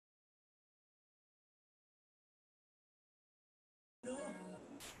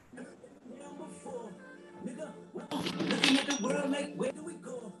Looking at the world like, where do we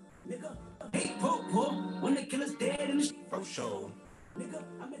go? Nigga, hey, po, when the killer's dead in the street. For sure. Nigga,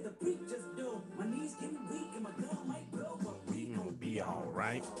 I'm at the preacher's door. My knees getting weak and my gun might blow. But we gon' be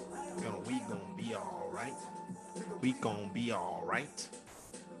alright. We gon' be alright. We gon' be alright.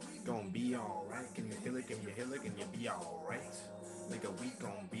 Gonna be alright. Can you feel it? Can you hear it? Can you be alright? Nigga, we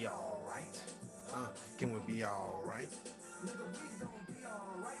gon' be alright. Can we be alright? Nigga, we gon' be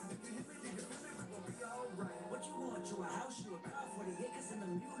alright. What you want? You a house, you a car, 40 acres and a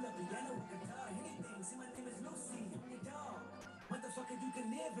mule, a piano, a guitar, anything. See, my name is Lucy, I'm your dog. Motherfucker, you can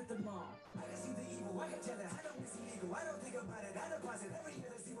live at the mall. I can see the evil, I can tell it. I don't miss illegal. I don't think about it. I deposit every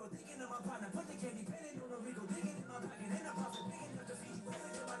year to zero. Thinking of my partner, put the candy, penning on a Rico, digging in my pocket, and a profit, big enough to feed you.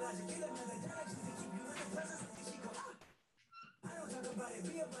 Everything my logic, get another dollar just to keep you in the presence of the Chico. I don't talk about it,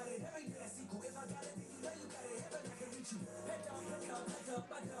 be about it. Every day I sequel. If I got it, then you know you got it. Heaven, I can reach you. Pet dog, my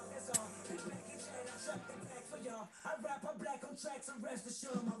dog, that's all. Big back and chat, I shut the back for y'all. I rap, I'm black on tracks, I'm rest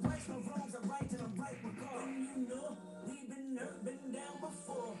assured. My rights, my wrongs, I'm right and I'm right with God. And you know, we've been hurt, been down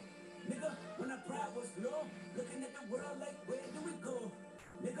before. Nigga, when our pride was low, looking at the world like, where do we go?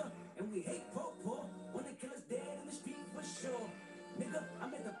 Nigga, and we hate po, when the killer's dead in the street for sure. Nigga,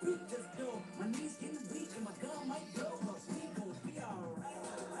 I'm at the preacher's door. My knees getting weak and my gun might blow. But we gon' be alright.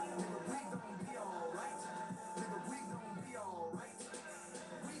 Nigga, we gon' be alright. Nigga, we gon' be alright.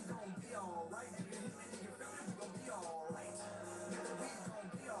 We gon' be alright. Nigga, hit me, nigga, feel me, we gon' be alright. Nigga, we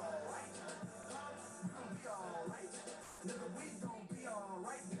gon' be alright. We gon' be alright. Nigga, we gon' be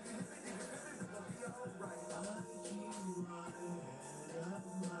alright. Nigga, hit me, nigga, feel me, we gon' be alright.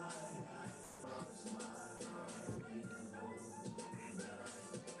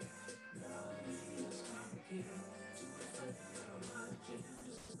 I keep my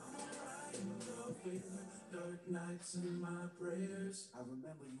head up, my dark nights and my prayers. I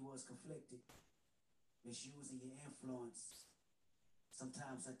remember you was conflicted, misusing your influence.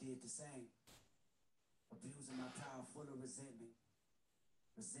 Sometimes I did the same, abusing my power full of resentment.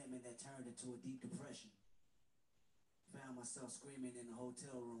 Resentment that turned into a deep depression. Found myself screaming in the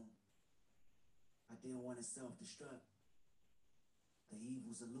hotel room. I didn't want to self-destruct. The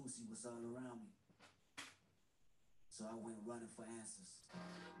evils of Lucy was all around me. So I went running for answers.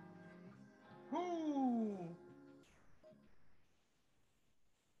 Woo!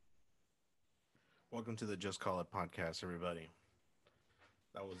 Welcome to the Just Call It podcast, everybody.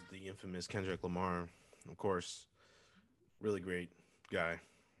 That was the infamous Kendrick Lamar. Of course, really great guy.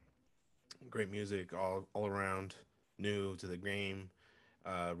 Great music all around. New to the game.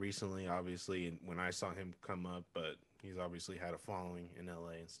 Recently, obviously, when I saw him come up, but he's obviously had a following in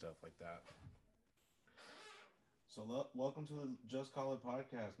LA and stuff like that. So, welcome to the Just Call It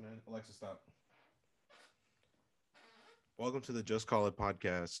podcast, man. Alexa, stop. Welcome to the Just Call It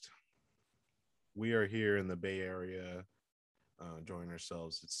podcast. We are here in the Bay Area, joining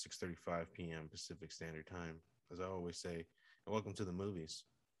ourselves at 6:35 p.m. Pacific Standard Time, as I always say, and welcome to the movies.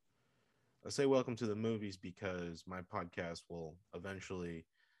 I say welcome to the movies because my podcast will eventually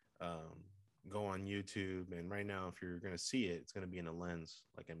um, go on YouTube, and right now, if you're going to see it, it's going to be in a lens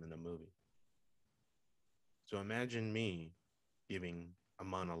like I'm in a movie. So imagine me giving a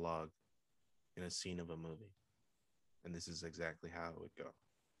monologue in a scene of a movie, and this is exactly how it would go.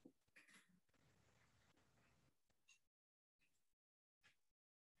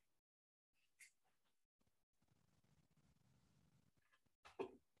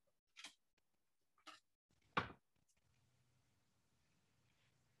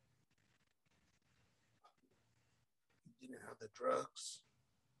 You didn't have the drugs.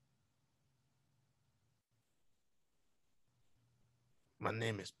 My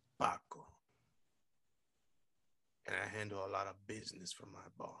name is Paco, and I handle a lot of business for my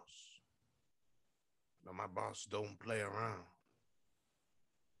boss. But my boss don't play around,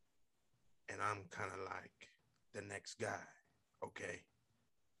 and I'm kind of like the next guy, okay?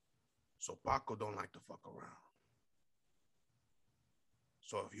 So Paco don't like to fuck around.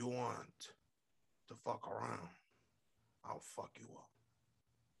 So if you want to fuck around, I'll fuck you up.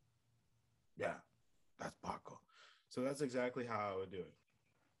 Yeah, that's Paco. So that's exactly how I would do it.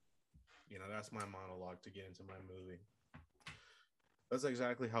 That's my monologue to get into my movie. That's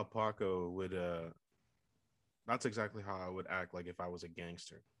exactly how Paco would that's exactly how I would act like if I was a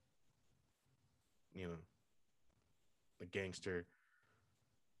gangster. You know, a gangster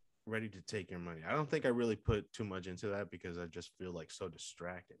ready to take your money. I don't think I really put too much into that because I just feel like so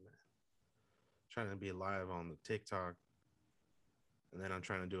distracted, man. Trying to be live on the TikTok, and then I'm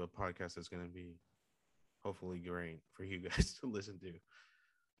trying to do a podcast that's going to be hopefully great for you guys to listen to.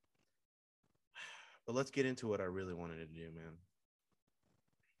 But let's get into what I really wanted to do, man.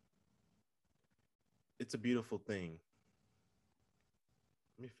 it's a beautiful thing.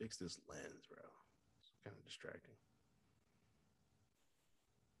 Let me fix this lens, bro. It's kind of distracting.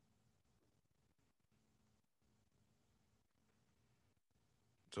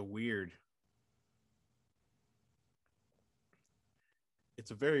 It's a weird.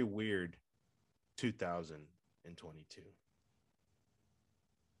 It's a very weird 2022.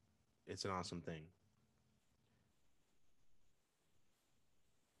 It's an awesome thing.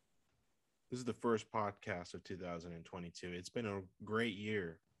 This is the first podcast of 2022. It's been a great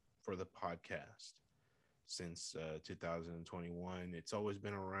year for the podcast since 2021. It's always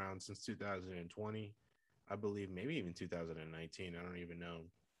been around since 2020. I believe maybe even 2019. I don't even know.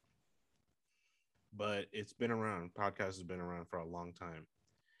 But it's been around. Podcast has been around for a long time.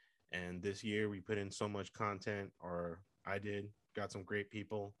 And this year we put in so much content, or I did, got some great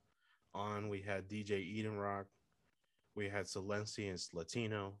people on. We had DJ Eden Rock. We had Silencius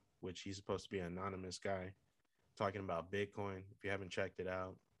Latino, which he's supposed to be an anonymous guy, talking about Bitcoin. If you haven't checked it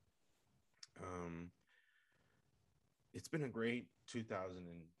out, um, it's been a great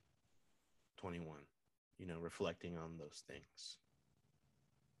 2021, reflecting on those things.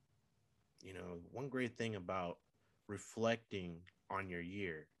 One great thing about reflecting on your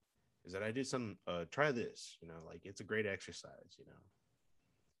year is that I did some, try this, like it's a great exercise.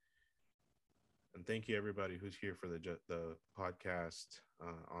 And thank you everybody who's here for the podcast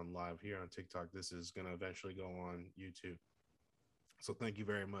on live here on TikTok. This is going to eventually go on YouTube. So thank you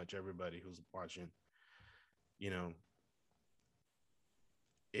very much, everybody who's watching.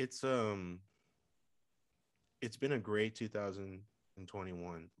 It's it's been a great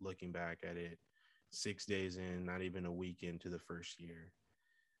 2021 looking back at it. 6 days in, not even a week into the first year.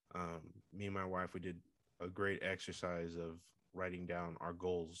 Me and my wife, we did a great exercise of writing down our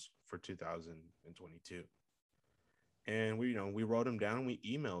goals for 2022. And we wrote them down and we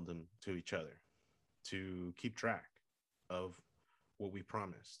emailed them to each other to keep track of what we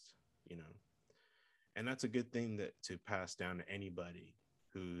promised. And that's a good thing to pass down to anybody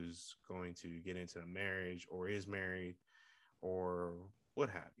who's going to get into a marriage or is married or what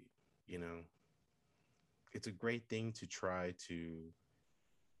have you. It's a great thing to try to,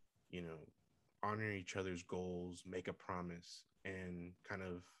 honor each other's goals, make a promise, and kind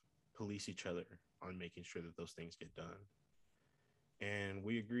of police each other on making sure that those things get done. And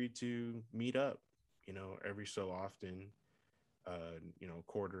we agreed to meet up, every so often,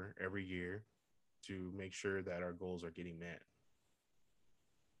 quarter every year to make sure that our goals are getting met.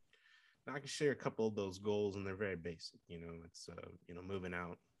 Now I can share a couple of those goals, and they're very basic. It's moving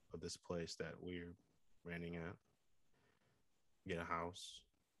out of this place that we're renting at, get a house.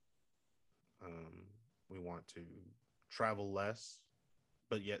 We want to travel less,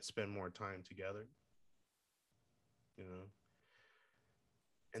 but yet spend more time together.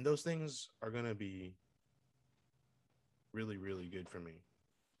 And those things are going to be really, really good for me.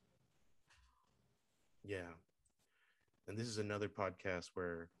 Yeah. And this is another podcast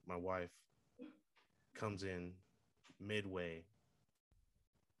where my wife comes in midway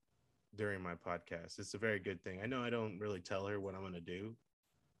during my podcast. It's a very good thing. I know I don't really tell her what I'm going to do,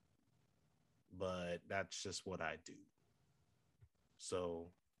 but that's just what I do.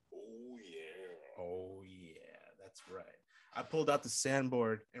 So, oh yeah, that's right. I pulled out the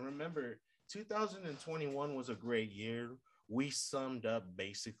sandboard, and remember, 2021 was a great year. We summed up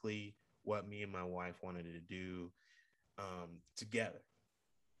basically what me and my wife wanted to do together,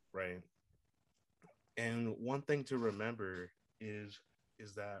 right? And one thing to remember is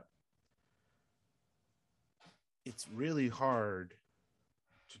that it's really hard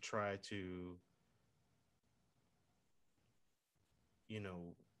to try to, you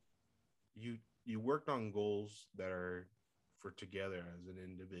worked on goals that are for together as an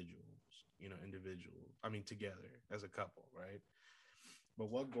together as a couple, right? But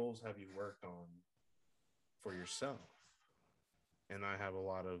what goals have you worked on for yourself? And I have a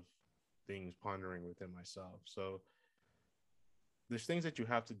lot of things pondering within myself. So there's things that you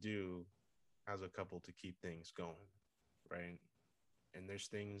have to do as a couple to keep things going, right? And there's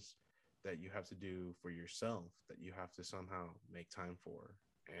things that you have to do for yourself that you have to somehow make time for,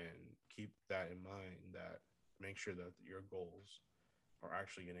 and keep that in mind, that make sure that your goals are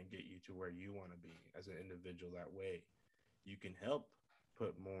actually going to get you to where you want to be as an individual. That way you can help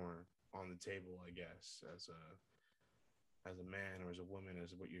put more on the table, I guess, as a man or as a woman,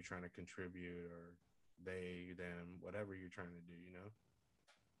 as what you're trying to contribute, or they, them, whatever you're trying to do,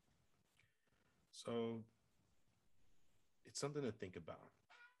 So it's something to think about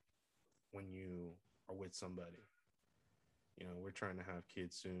when you are with somebody. We're trying to have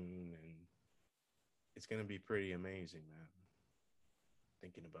kids soon, and it's going to be pretty amazing, man.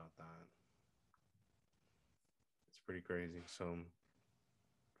 Thinking about that. pretty crazy. So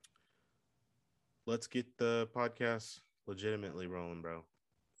let's get the podcast legitimately rolling, bro.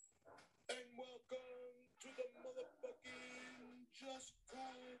 And welcome to the motherfucking Just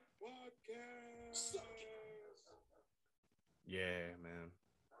Call podcast. Yeah, man.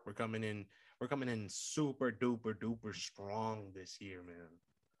 We're coming in. We're coming in super duper duper strong this year, man.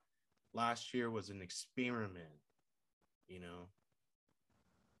 Last year was an experiment, you know.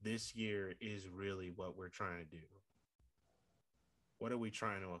 This year is really what we're trying to do. What are we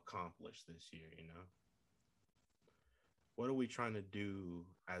trying to accomplish this year, you know? What are we trying to do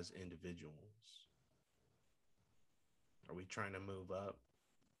as individuals? Are we trying to move up?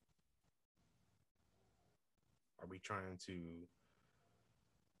 Are we trying to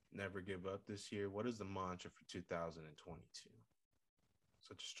never give up this year? What is the mantra for 2022?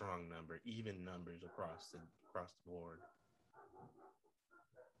 Such a strong number, even numbers across the board.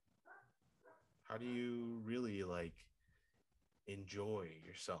 How do you really like enjoy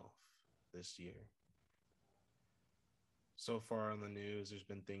yourself this year? So far on the news, there's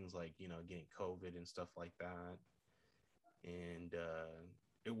been things like, you know, getting COVID and stuff like that. And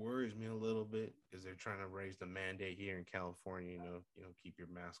it worries me a little bit because they're trying to raise the mandate here in California, you know, keep your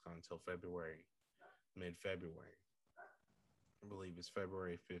mask on until February, mid-February. I believe it's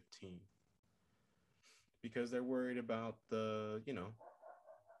February 15th. Because they're worried about the, you know,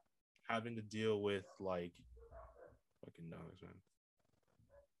 having to deal with like fucking dogs, man.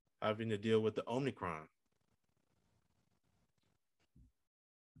 Having to deal with the Omicron.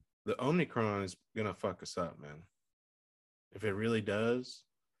 The Omicron is gonna fuck us up, man. If it really does,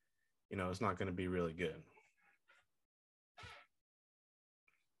 you know, it's not gonna be really good.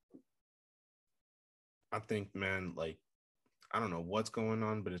 I think, man, like, I don't know what's going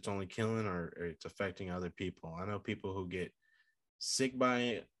on, but it's only killing or it's affecting other people. I know people who get sick by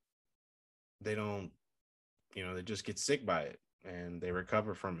it. They don't, you know, they just get sick by it and they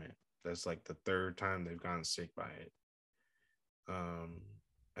recover from it. That's like the third time they've gotten sick by it.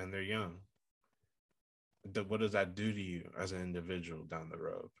 And they're young. What does that do to you as an individual down the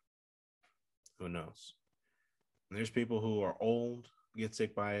road? Who knows? And there's people who are old, get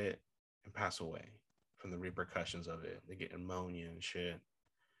sick by it, and pass away from the repercussions of it. They get pneumonia and shit.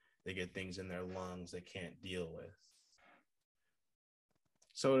 They get things in their lungs they can't deal with.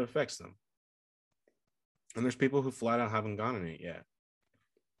 So it affects them. And there's people who flat out haven't gotten it yet.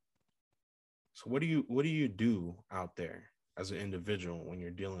 So what do you do out there as an individual when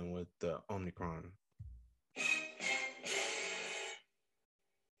you're dealing with the Omicron?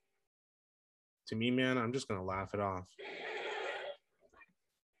 To me, man, I'm just gonna laugh it off.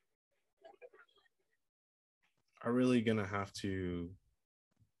 I'm really gonna have to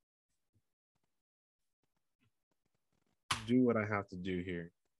do what I have to do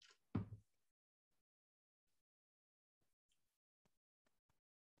here.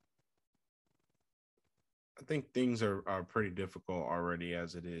 I think things are pretty difficult already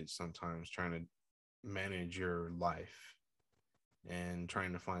as it is sometimes trying to manage your life and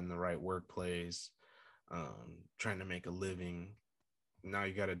trying to find the right workplace, trying to make a living. Now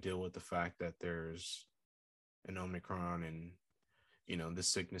you got to deal with the fact that there's an Omicron and, you know, the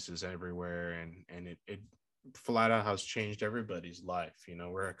sickness is everywhere and it flat out has changed everybody's life. You know,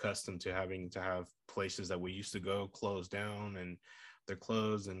 we're accustomed to having to have places that we used to go close down and they're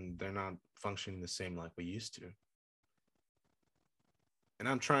closed and they're not functioning the same like we used to. And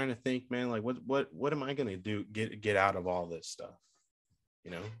I'm trying to think, man, like what am I gonna do get out of all this stuff? You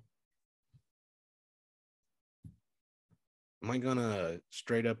know? Am I gonna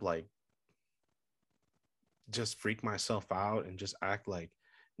straight up like just freak myself out and just act like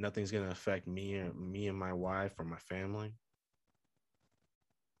nothing's gonna affect me and my wife or my family?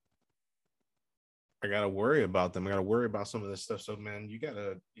 I gotta worry about them. I gotta worry about some of this stuff. So, man, you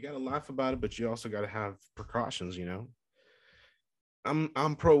gotta laugh about it, but you also gotta have precautions. You know,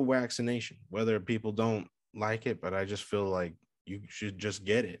 I'm pro vaccination, whether people don't like it, but I just feel like you should just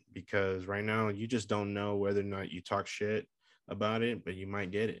get it because right now you just don't know whether or not you talk shit about it, but you might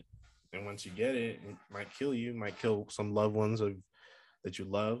get it, and once you get it, it might kill you, might kill some loved ones of that you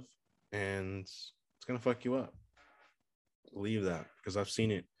love, and it's gonna fuck you up. Believe that because I've seen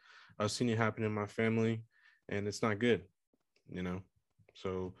it. I've seen it happen in my family, and it's not good, you know.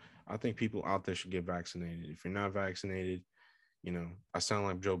 So I think people out there should get vaccinated. If you're not vaccinated, you know, I sound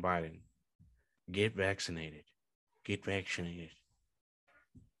like Joe Biden. Get vaccinated. Get vaccinated.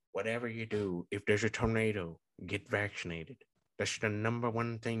 Whatever you do, if there's a tornado, get vaccinated. That's the number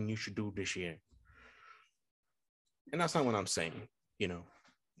one thing you should do this year. And that's not what I'm saying, you know.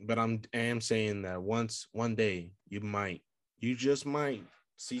 But I am saying that one day you just might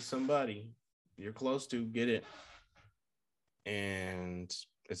see somebody you're close to get it. and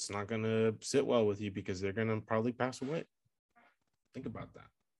it's not gonna sit well with you because they're gonna probably pass away. Think about that.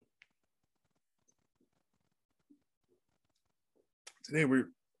 Today we're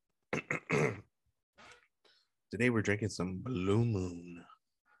today we're drinking some Blue Moon.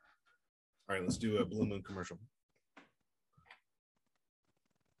 All right, let's do a Blue Moon commercial.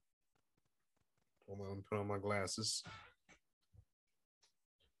 Hold on, put on my glasses.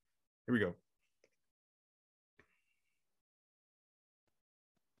 Here we go.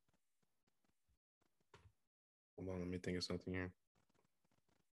 Hold on, let me think of something here.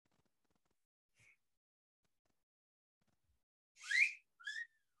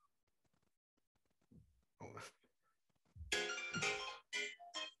 Hold on.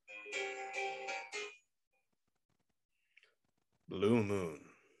 Blue Moon.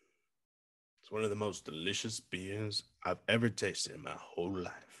 It's one of the most delicious beers I've ever tasted in my whole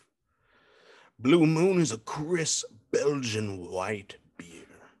life. Blue Moon is a crisp Belgian white beer.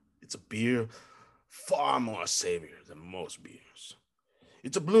 It's a beer far more savory than most beers.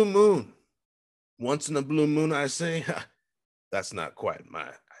 It's a Blue Moon. Once in a Blue Moon, I say, that's not quite my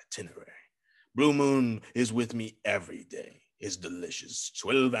itinerary. Blue Moon is with me every day. It's delicious.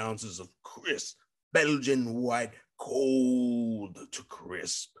 12 ounces of crisp Belgian white, cold to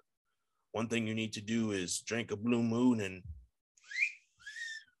crisp. One thing you need to do is drink a Blue Moon and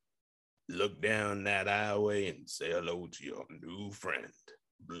look down that aisleway and say hello to your new friend,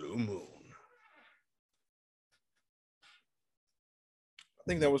 Blue Moon. I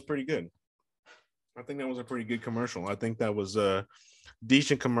think that was pretty good. I think that was a pretty good commercial. I think that was a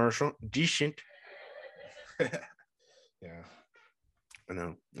decent commercial. Decent. Yeah. I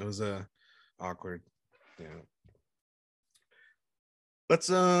know. It was awkward. Yeah. Let's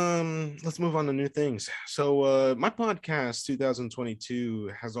move on to new things. So my podcast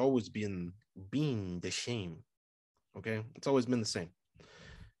 2022 has always been the same. Okay? It's always been the same.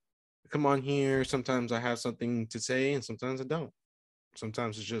 I come on here, sometimes I have something to say and sometimes I don't.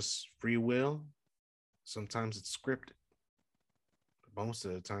 Sometimes it's just free will, sometimes it's scripted. But most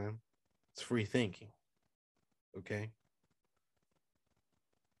of the time, it's free thinking. Okay?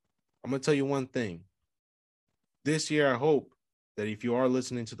 I'm going to tell you one thing. This year I hope that if you are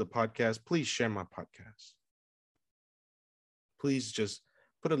listening to the podcast, please share my podcast. Please just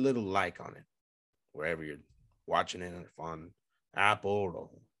put a little like on it wherever you're watching it, if on Apple or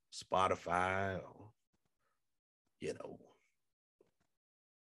Spotify or, you know,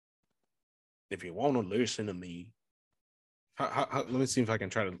 if you want to listen to me. Let me see if I can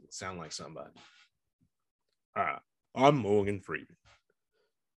try to sound like somebody. All right, I'm Morgan Freeman.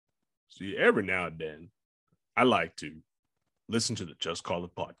 See, every now and then, I like to listen to the Just Call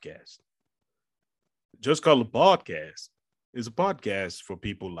It podcast. Just Call It podcast is a podcast for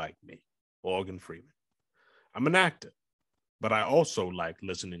people like me, Morgan Freeman. I'm an actor, but I also like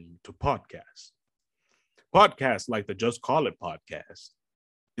listening to podcasts. Podcasts like the Just Call It podcast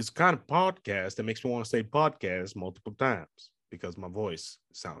is kind of podcast that makes me want to say podcast multiple times because my voice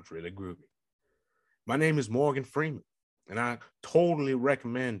sounds really groovy. My name is Morgan Freeman, and I totally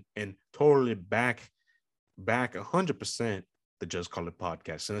recommend and totally back 100% the Just Call It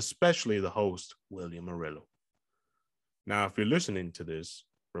podcast, and especially the host, William Murillo. Now, if you're listening to this,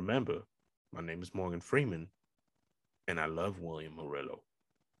 remember, my name is Morgan Freeman, and I love William Murillo.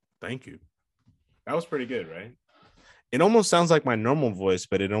 Thank you. That was pretty good, right? It almost sounds like my normal voice,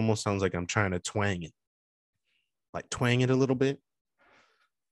 but it almost sounds like I'm trying to twang it. Like twang it a little bit.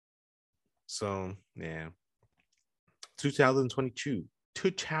 So, yeah. 2022.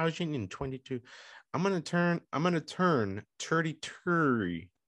 I'm gonna turn 33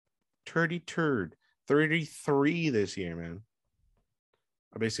 this year, man.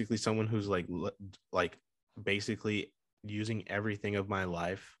 I'm basically someone who's like basically using everything of my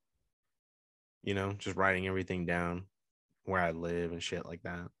life, you know, just writing everything down, where I live and shit like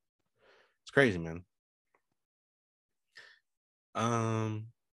that. It's crazy, man. And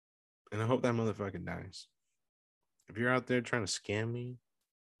I hope that motherfucker dies. If you're out there trying to scam me,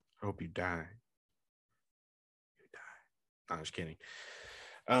 I hope you die. You die. No, I'm just kidding.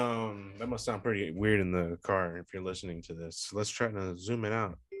 That must sound pretty weird in the car if you're listening to this. Let's try to zoom it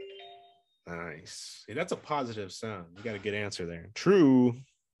out. Nice. See, that's a positive sound. You got a good answer there. True.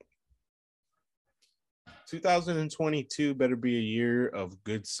 2022 better be a year of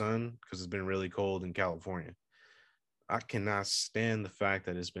good sun because it's been really cold in California. I cannot stand the fact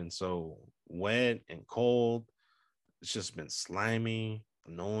that it's been so wet and cold. It's just been slimy,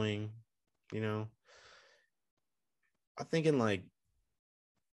 annoying, you know. I'm thinking like,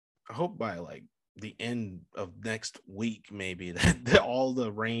 I hope by like the end of next week, maybe that all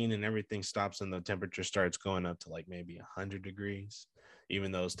the rain and everything stops and the temperature starts going up to like maybe 100 degrees,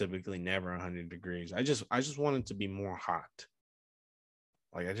 even though it's typically never 100 degrees. I just want it to be more hot.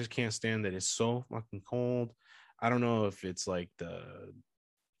 Like I just can't stand that it's so fucking cold. I don't know if it's like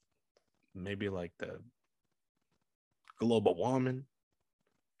maybe like the global warming.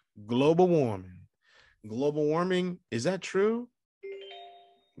 Global warming. Global warming. Is that true?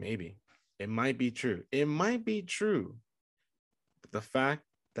 Maybe. It might be true. It might be true. But the fact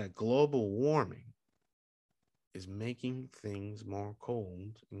that global warming is making things more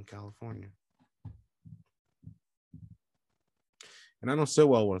cold in California. And I don't sit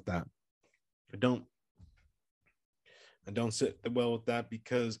well with that. I don't sit well with that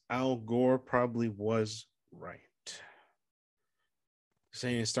because Al Gore probably was right.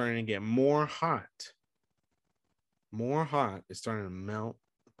 Saying it's starting to get more hot. More hot. It's starting to melt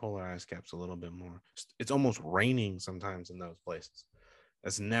the polar ice caps a little bit more. It's almost raining sometimes in those places.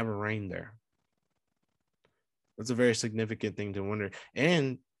 That's never rained there. That's a very significant thing to wonder.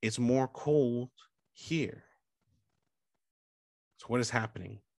 And it's more cold here. So what is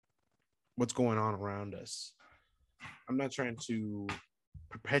happening? What's going on around us? I'm not trying to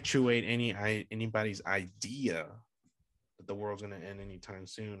perpetuate anybody's idea that the world's going to end anytime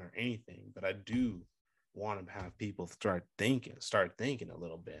soon or anything, but I do want to have people start thinking a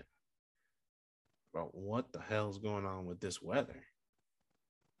little bit about what the hell's going on with this weather.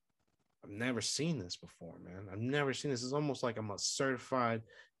 I've never seen this before, man. I've never seen this. It's almost like I'm a certified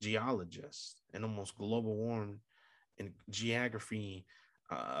geologist and almost global warming in geography,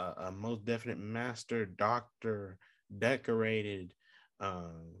 a most definite master, doctor, decorated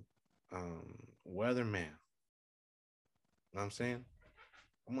weatherman. You know what I'm saying?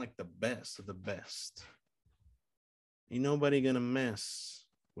 I'm like the best of the best. Ain't nobody gonna mess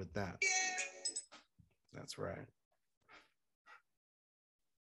with that. That's right.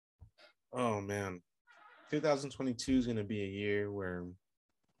 Oh man, 2022 is gonna be a year where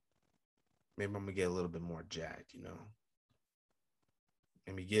maybe I'm gonna get a little bit more jacked, you know.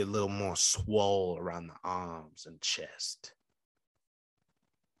 Maybe get a little more swole around the arms and chest.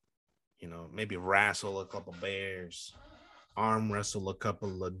 You know, maybe wrestle a couple bears, arm wrestle a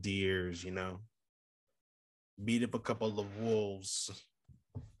couple of deers, you know. Beat up a couple of wolves.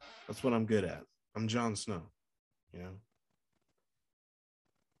 That's what I'm good at. I'm Jon Snow, you know.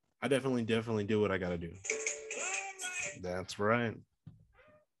 I definitely do what I gotta do. That's right.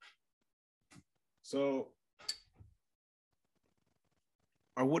 So,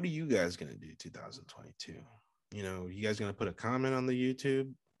 what are you guys gonna do 2022? You know, you guys gonna put a comment on the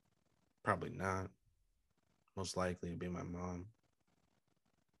YouTube? Probably not. Most likely it'd be my mom,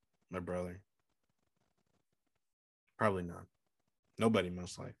 my brother. Probably not. Nobody,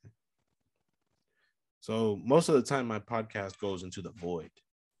 most likely. So most of the time my podcast goes into the void.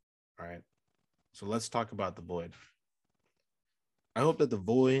 All right. So let's talk about the void. I hope that the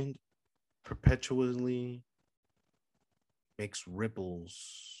void perpetually makes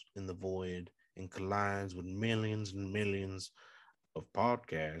ripples in the void and collides with millions and millions of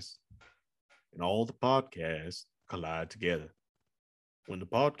podcasts, and all the podcasts collide together. When the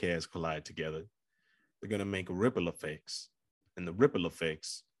podcasts collide together, they're going to make ripple effects, and the ripple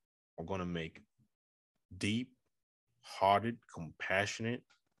effects are going to make deep hearted, compassionate,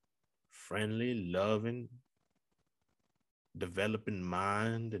 friendly, loving, developing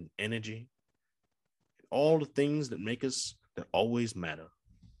mind and energy, all the things that make us, that always matter.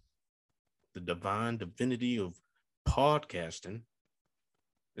 The divine divinity of podcasting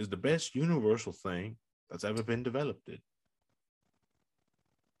is the best universal thing that's ever been developed.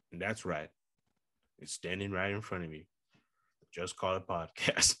 And that's right. It's standing right in front of you. Just call it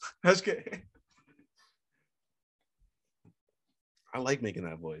podcast. That's good. I like making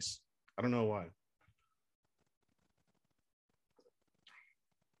that voice. I don't know why.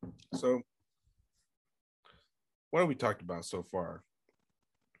 So, what have we talked about so far?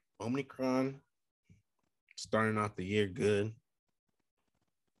 Omicron, starting off the year good.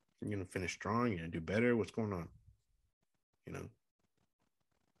 You're going to finish strong. You're going to do better. What's going on? You know,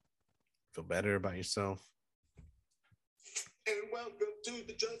 feel better about yourself. And welcome to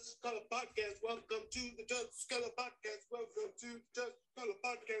the Just Color Podcast. Welcome to the Just Color Podcast. Welcome to the Just Color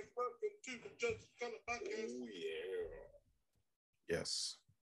Podcast. Welcome to the Just Color Podcast. Oh, yeah. Yes.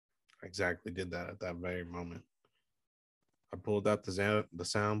 I exactly did that at that very moment. I pulled out the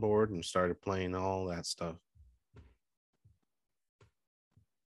soundboard and started playing all that stuff.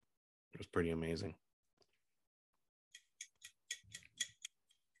 It was pretty amazing.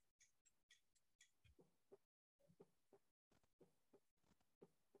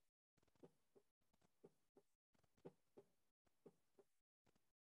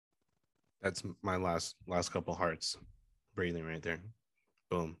 That's my last couple hearts breathing right there.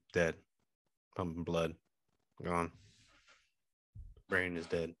 Boom, dead. Pumping blood. Gone. Brain is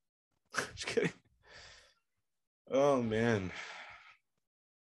dead. Just kidding. Oh man.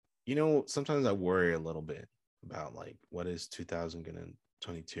 You know, sometimes I worry a little bit about like what is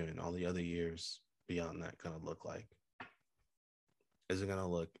 2022 and all the other years beyond that gonna look like. Is it gonna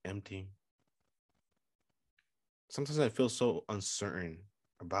look empty? Sometimes I feel so uncertain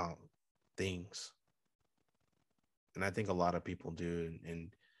about things. And I think a lot of people do.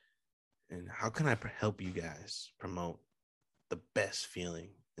 And how can I help you guys promote the best feeling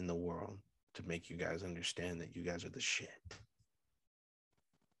in the world to make you guys understand that you guys are the shit?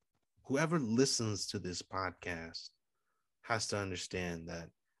 Whoever listens to this podcast has to understand that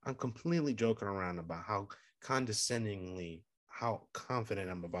I'm completely joking around about how condescendingly, how confident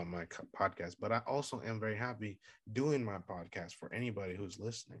I'm about my podcast, but I also am very happy doing my podcast for anybody who's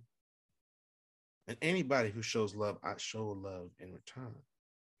listening. And anybody who shows love, I show love in return.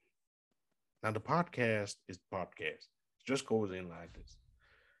 Now, the podcast is podcast. It just goes in like this.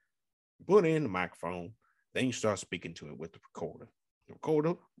 You put in the microphone, then you start speaking to it with the recorder.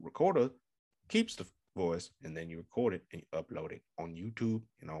 The recorder keeps the voice, and then you record it and you upload it on YouTube,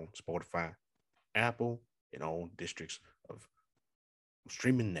 Spotify, Apple, districts of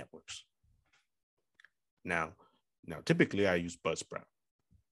streaming networks. Now, typically I use Buzzsprout.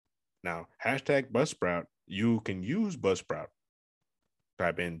 Now, hashtag Buzzsprout, you can use Buzzsprout.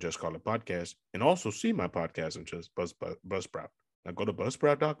 Type in Just Call It Podcast and also see my podcast on just Buzzsprout. Now go to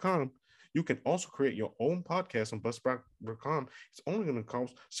buzzsprout.com. You can also create your own podcast on buzzsprout.com. It's only going to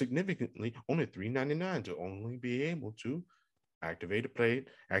cost significantly only $3.99 to only be able to activate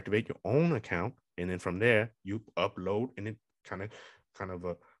your own account, and then from there you upload, and it kind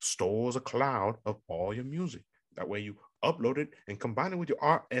of stores a cloud of all your music. That way you upload it and combine it with your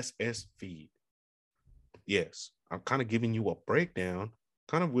RSS feed. Yes, I'm kind of giving you a breakdown,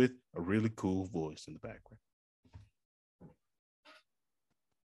 kind of with a really cool voice in the background.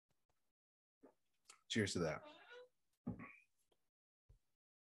 Cheers to that.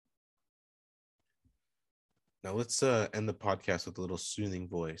 Now let's end the podcast with a little soothing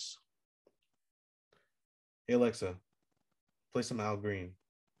voice. Hey Alexa, play some Al Green.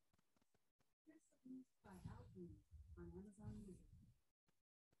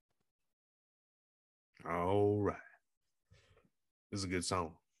 All right. This is a good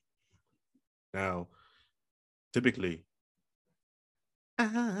song. Now, typically,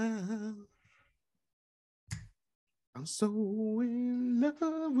 I'm so in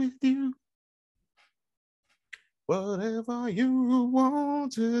love with you. Whatever you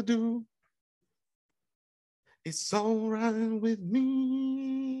want to do, it's all right with me.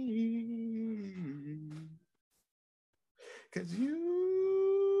 'Cause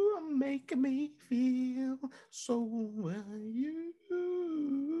you are making me feel so well. You,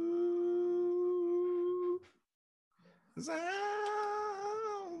 'cause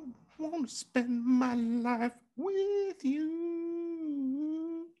I want to spend my life with you.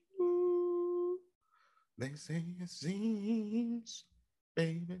 They say it seems,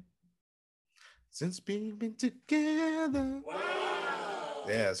 baby, since we've been together. Wow.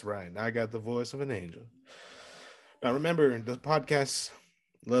 Yeah, that's right. Now I got the voice of an angel. Now remember, the podcast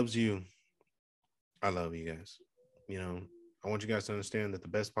loves you. I love you guys. I want you guys to understand that the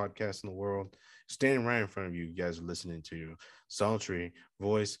best podcast in the world is standing right in front of you. You guys are listening to your sultry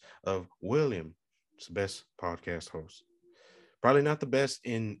voice of William. It's the best podcast host. Probably not the best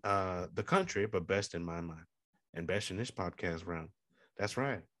in the country, but best in my mind, and best in this podcast round. That's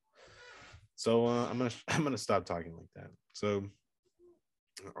right. So I'm gonna stop talking like that. So,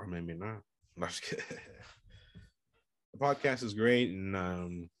 or maybe not. I'm just kidding. The podcast is great, and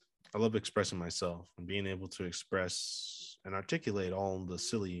I love expressing myself and being able to express and articulate all the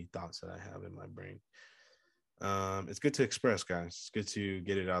silly thoughts that I have in my brain. It's good to express, guys. It's good to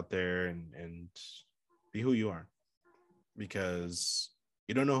get it out there and be who you are, because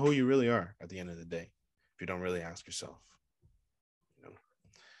you don't know who you really are at the end of the day if you don't really ask yourself.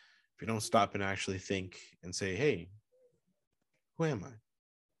 If you don't stop and actually think and say, hey, who am I?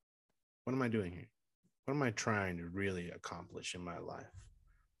 What am I doing here? What am I trying to really accomplish in my life?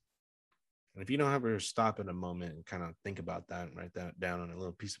 And if you don't ever stop in a moment and kind of think about that and write that down on a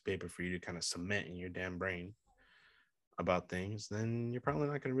little piece of paper for you to kind of cement in your damn brain about things, then you're probably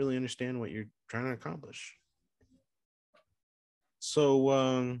not going to really understand what you're trying to accomplish.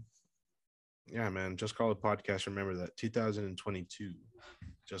 So, yeah, man, Just Call It Podcast. Remember that 2022,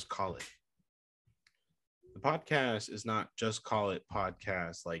 just call it. The podcast is not Just Call It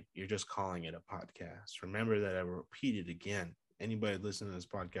Podcast, like you're just calling it a podcast. Remember that I repeat it again. Anybody listening to this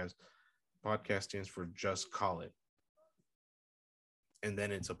podcast, Podcast stands for Just Call It. And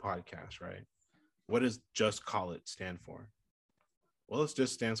then it's a podcast, right? What does Just Call It stand for? Well, it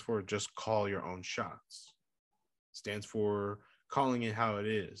just stands for just call your own shots. It stands for calling it how it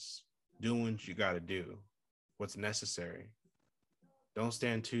is, doing what you got to do, what's necessary. Don't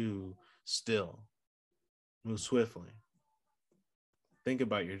stand too still. Move swiftly. Think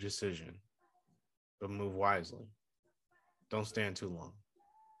about your decision, but move wisely. Don't stand too long.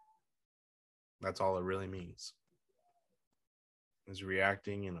 That's all it really means. Is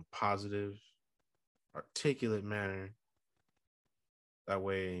reacting in a positive, articulate manner. That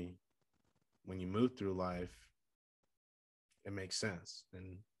way, when you move through life, it makes sense.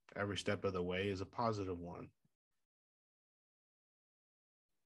 And every step of the way is a positive one.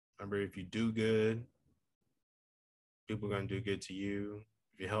 Remember, if you do good, people are going to do good to you.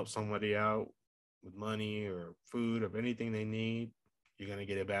 If you help somebody out with money or food or anything they need, you're going to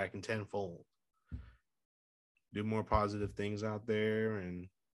get it back in tenfold. Do more positive things out there and,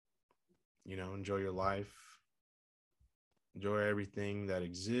 enjoy your life. Enjoy everything that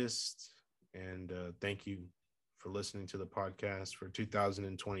exists. And thank you for listening to the podcast for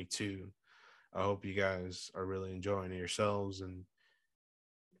 2022. I hope you guys are really enjoying it yourselves and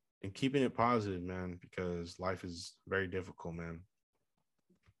keeping it positive, man, because life is very difficult, man.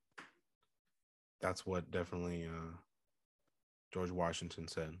 That's what definitely George Washington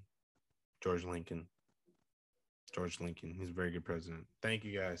said. George Lincoln. He's a very good president. Thank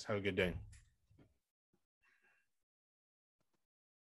you, guys. Have a good day.